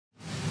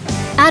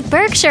At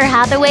Berkshire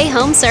Hathaway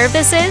Home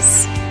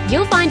Services,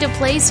 you'll find a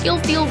place you'll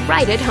feel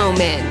right at home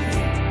in.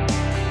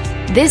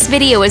 This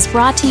video is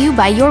brought to you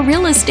by your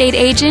real estate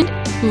agent,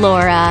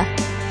 Laura.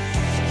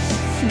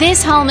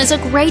 This home is a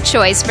great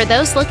choice for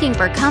those looking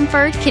for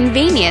comfort,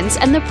 convenience,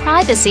 and the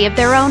privacy of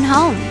their own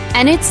home,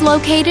 and it's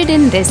located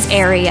in this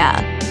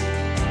area.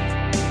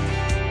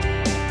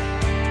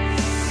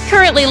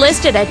 Currently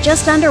listed at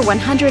just under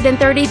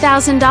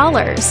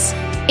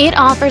 $130,000, it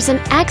offers an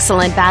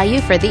excellent value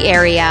for the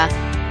area.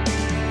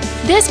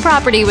 This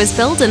property was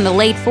built in the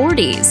late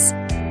 40s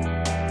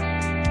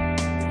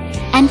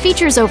and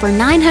features over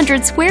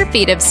 900 square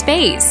feet of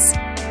space,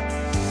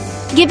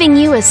 giving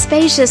you a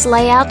spacious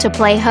layout to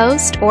play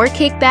host or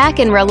kick back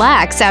and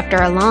relax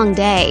after a long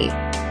day.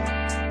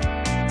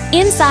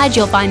 Inside,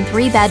 you'll find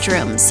 3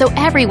 bedrooms, so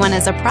everyone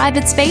has a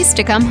private space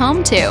to come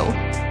home to,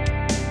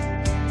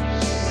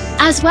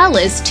 as well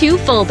as 2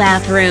 full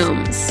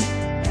bathrooms.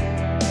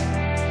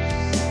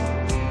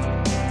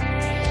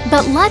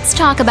 But let's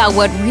talk about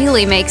what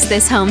really makes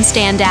this home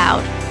stand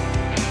out.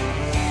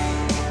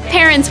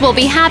 Parents will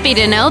be happy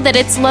to know that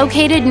it's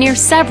located near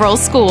several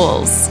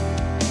schools.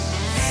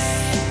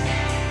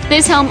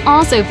 This home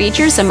also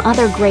features some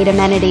other great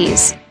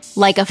amenities,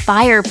 like a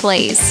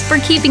fireplace for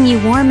keeping you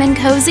warm and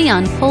cozy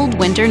on cold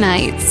winter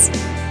nights.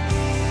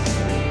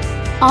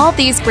 All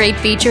these great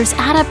features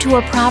add up to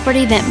a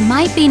property that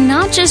might be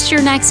not just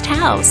your next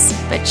house,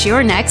 but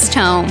your next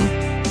home.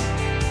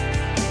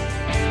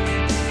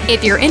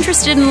 If you're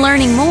interested in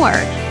learning more,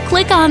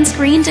 click on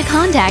screen to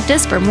contact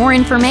us for more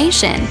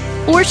information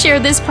or share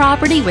this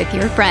property with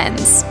your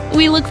friends.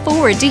 We look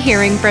forward to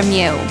hearing from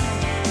you.